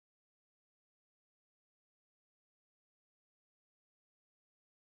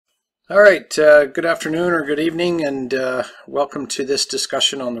All right, good afternoon or good evening, and welcome to this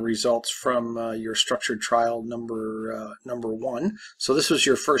discussion on the results from your structured trial number one. So this was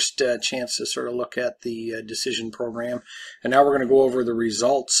your first chance to sort of look at the decision program, and now we're going to go over the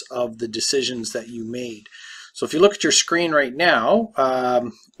results of the decisions that you made. So if you look at your screen right now,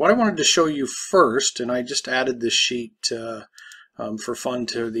 what I wanted to show you first, and I just added this sheet for fun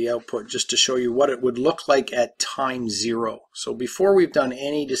to the output, just to show you what it would look like at time zero. So before we've done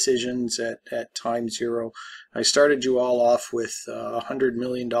any decisions at time zero, I started you all off with $100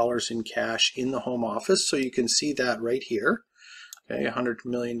 million in cash in the home office. So you can see that right here. Okay, $100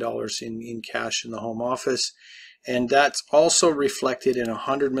 million in cash in the home office. And that's also reflected in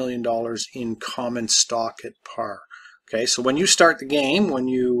 $100 million in common stock at par. Okay, so when you start the game, when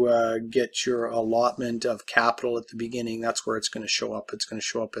you get your allotment of capital at the beginning, that's where it's going to show up. It's going to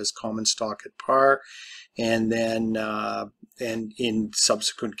show up as common stock at par, and then and in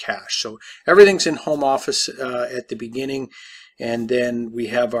subsequent cash. So everything's in home office at the beginning, and then we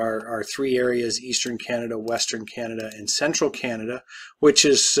have our three areas: Eastern Canada, Western Canada, and Central Canada, which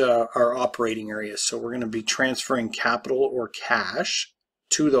is our operating areas. So we're going to be transferring capital or cash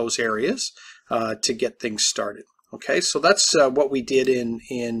to those areas to get things started. Okay, so that's what we did in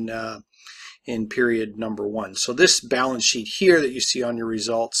period number one. So this balance sheet here that you see on your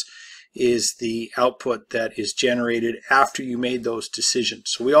results is the output that is generated after you made those decisions.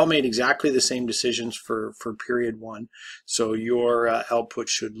 So we all made exactly the same decisions for period one. So your output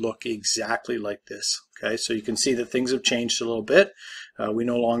should look exactly like this. Okay, so you can see that things have changed a little bit. We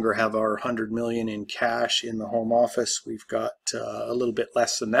no longer have our $100 million in cash in the home office. We've got a little bit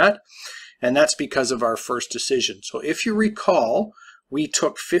less than that. And that's because of our first decision. So if you recall, we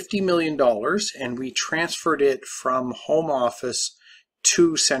took $50 million and we transferred it from home office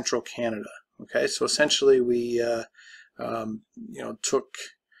to Central Canada. Okay, so essentially we took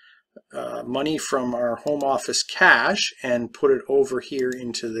money from our home office cash and put it over here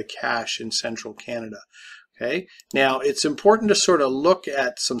into the cash in Central Canada. Okay, now it's important to sort of look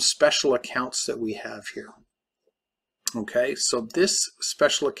at some special accounts that we have here. Okay, so this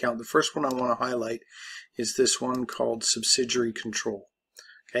special account, the first one I want to highlight is this one called subsidiary control.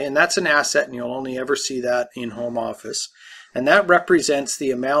 Okay, and that's an asset, and you'll only ever see that in home office. And that represents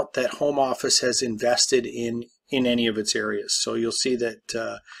the amount that home office has invested in any of its areas. So you'll see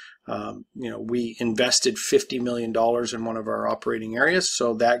that we invested $50 million in one of our operating areas,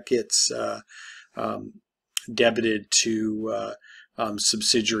 so that gets debited to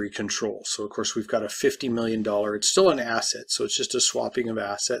subsidiary control. So of course we've got a $50 million, it's still an asset, so it's just a swapping of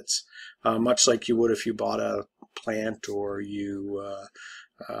assets, much like you would if you bought a plant or you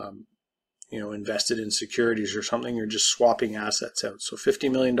invested in securities or something. You're just swapping assets out. So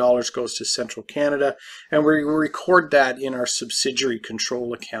 $50 million goes to Central Canada, and we record that in our subsidiary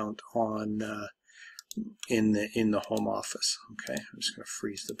control account on in the home office. Okay, I'm just going to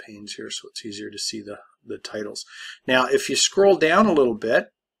freeze the panes here so it's easier to see the titles. Now if you scroll down a little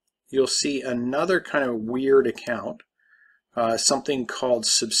bit, you'll see another kind of weird account, something called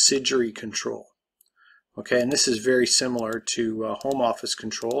subsidiary control. Okay, and this is very similar to home office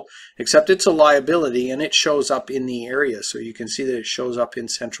control, except it's a liability and it shows up in the area. So you can see that it shows up in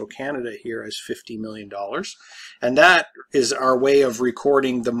Central Canada here as $50 million. And that is our way of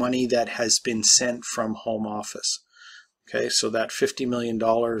recording the money that has been sent from home office. Okay, so that $50 million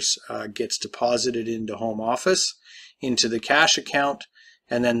gets deposited into home office, into the cash account,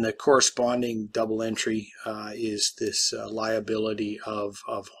 and then the corresponding double entry is this liability of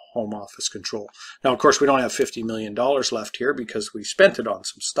home office control. Now, of course, we don't have $50 million left here because we spent it on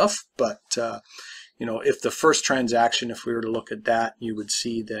some stuff, but if the first transaction, if we were to look at that, you would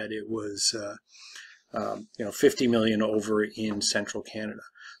see that it was $50 million over in Central Canada.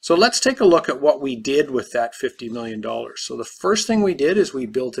 So let's take a look at what we did with that $50 million. So the first thing we did is we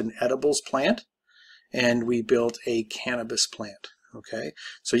built an edibles plant and we built a cannabis plant. Okay,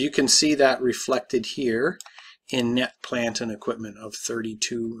 so you can see that reflected here in net plant and equipment of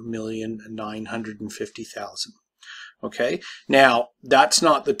 $32,950,000. Okay, now that's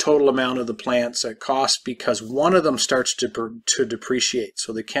not the total amount of the plants at cost because one of them starts to depreciate.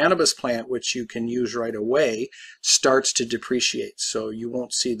 So the cannabis plant, which you can use right away, starts to depreciate. So you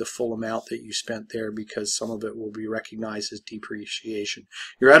won't see the full amount that you spent there because some of it will be recognized as depreciation.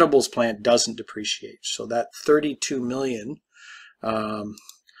 Your edibles plant doesn't depreciate. So that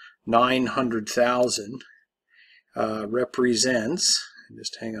 $32,900,000 represents,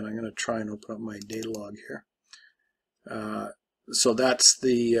 just hang on, I'm going to try and open up my data log here. So that's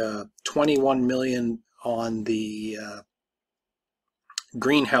the 21 million on the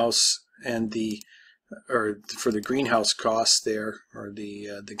greenhouse and the or for the greenhouse costs there, or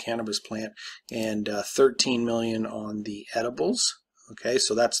the cannabis plant, and 13 million on the edibles. Okay,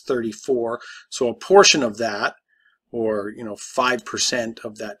 so that's 34. So a portion of that, or 5%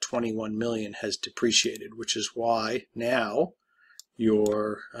 of that 21 million has depreciated, which is why now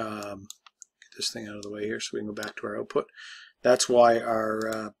your get this thing out of the way here so we can go back to our output. That's why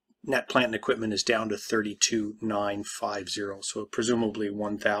our net plant and equipment is down to 32,950. So presumably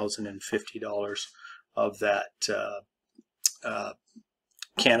 $1,050 of that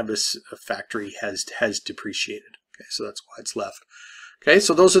cannabis factory has depreciated. Okay, so that's why it's left. Okay,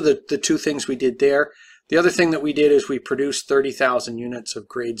 so those are the two things we did there. The other thing that we did is we produced 30,000 units of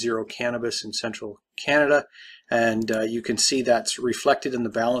grade 0 cannabis in central Canada, and you can see that's reflected in the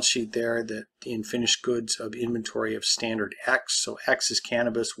balance sheet there, that in finished goods of inventory of standard X. So X is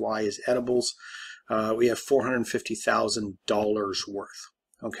cannabis, Y is edibles. We have $450,000 worth.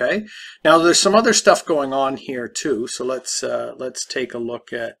 Okay, now there's some other stuff going on here too, so let's take a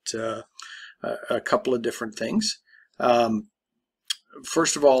look at a couple of different things.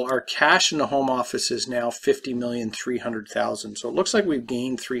 First of all, our cash in the home office is now $50,300,000. So it looks like we've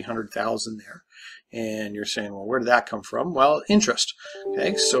gained 300,000 there. And you're saying, well, where did that come from? Well, interest.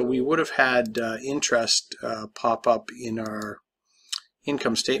 Okay, so we would have had interest pop up in our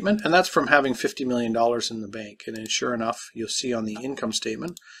income statement, and that's from having $50 million in the bank. And then sure enough, you'll see on the income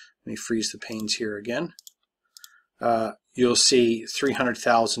statement, let me freeze the panes here again, you'll see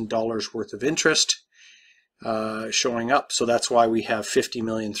 $300,000 worth of interest showing up. So that's why we have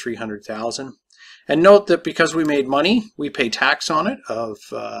 $50,300,000. And note that because we made money, we pay tax on it of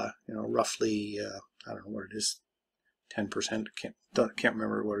roughly I don't know what it is, 10%. Can't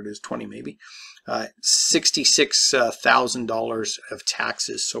remember what it is, 20 maybe. $66,000 of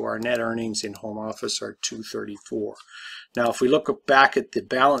taxes. So our net earnings in home office are $234,000. Now, if we look back at the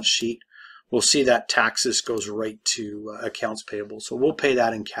balance sheet, we'll see that taxes goes right to accounts payable. So we'll pay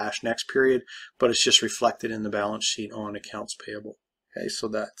that in cash next period, but it's just reflected in the balance sheet on accounts payable. Okay, so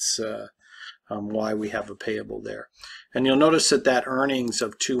that's why we have a payable there. And you'll notice that earnings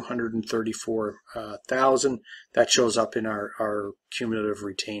of $234,000, that shows up in our cumulative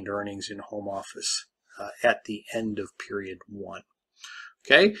retained earnings in home office at the end of period 1.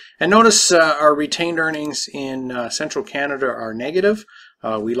 Okay, and notice our retained earnings in Central Canada are negative.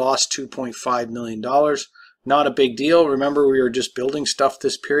 We lost $2.5 million. Not a big deal. Remember, we were just building stuff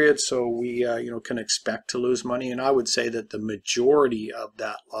this period, so we can expect to lose money. And I would say that the majority of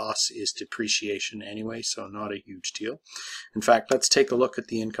that loss is depreciation anyway, so not a huge deal. In fact, let's take a look at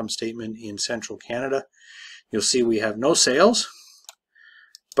the income statement in Central Canada. You'll see we have no sales,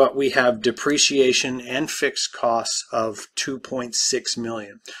 but we have depreciation and fixed costs of $2.6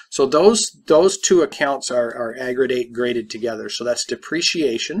 million. So those two accounts are aggregated together. So that's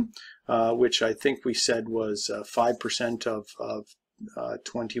depreciation, which I think we said was 5% of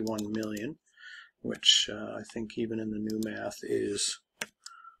 21 million, which I think even in the new math is,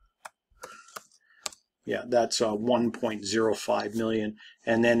 yeah, that's 1.05 million.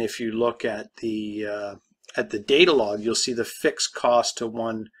 And then if you look at the data log, you'll see the fixed cost to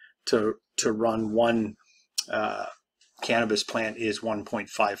run one cannabis plant is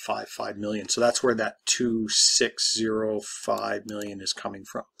 1.555 million. So that's where that 2,605 million is coming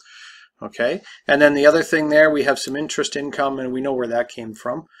from. Okay, and then the other thing there, we have some interest income, and we know where that came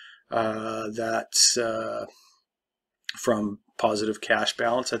from. That's from positive cash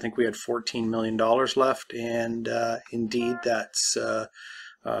balance. I think we had $14 million left, and indeed that's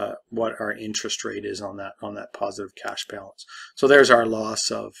what our interest rate is on that positive cash balance. So there's our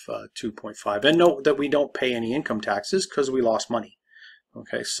loss of 2.5. And note that we don't pay any income taxes because we lost money.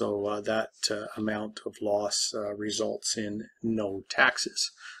 Okay, so that amount of loss results in no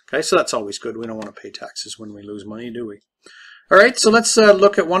taxes. Okay, so that's always good. We don't want to pay taxes when we lose money, do we? All right, so let's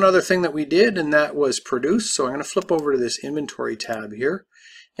look at one other thing that we did, and that was produce. So I'm going to flip over to this inventory tab here,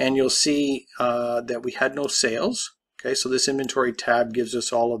 and you'll see that we had no sales. Okay, so this inventory tab gives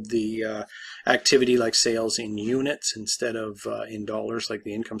us all of the activity like sales in units instead of in dollars like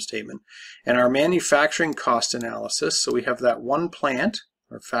the income statement. And our manufacturing cost analysis, so we have that one plant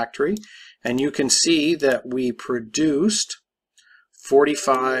or factory, and you can see that we produced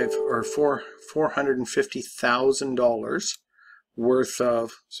 $450,000 worth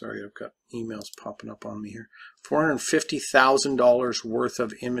of, sorry, I've got emails popping up on me here, $450,000 worth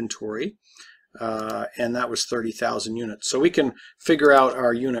of inventory. And that was 30,000 units. So we can figure out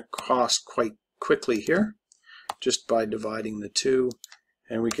our unit cost quite quickly here just by dividing the two,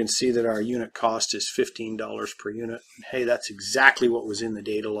 and we can see that our unit cost is $15 per unit. Hey, that's exactly what was in the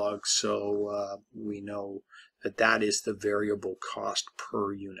data log, so we know that is the variable cost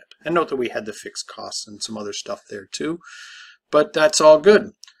per unit. And note that we had the fixed costs and some other stuff there too, but that's all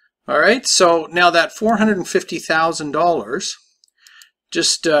good. All right, so now that $450,000,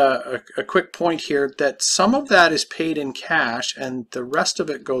 just a quick point here that some of that is paid in cash and the rest of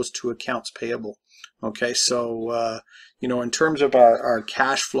it goes to accounts payable. Okay, so you know, in terms of our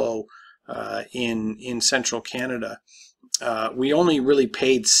cash flow in central Canada, we only really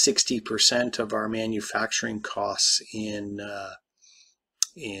paid 60% of our manufacturing costs in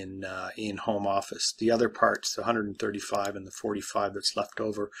home office. The other parts, the 135 and the 45 that's left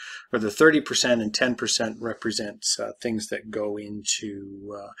over, or the 30% and 10% represents things that go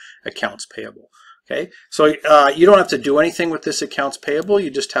into accounts payable. Okay, so you don't have to do anything with this accounts payable. You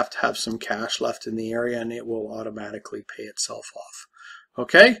just have to have some cash left in the area and it will automatically pay itself off.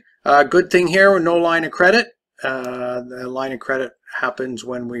 Okay, good thing here, no line of credit. The line of credit happens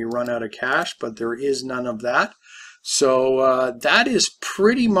when we run out of cash, but there is none of that. So that is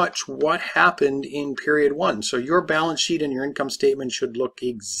pretty much what happened in period one. So your balance sheet and your income statement should look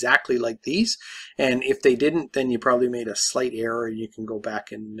exactly like these. And if they didn't, then you probably made a slight error. You can go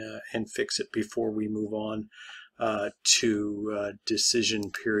back and fix it before we move on to decision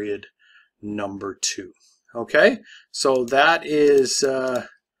period number 2. Okay, so that is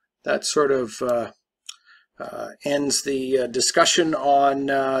that sort of ends the discussion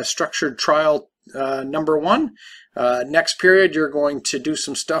on structured trial number 1. Next period, you're going to do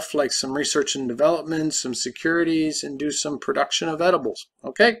some stuff like some research and development, some securities, and do some production of edibles.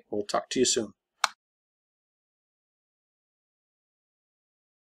 Okay, we'll talk to you soon.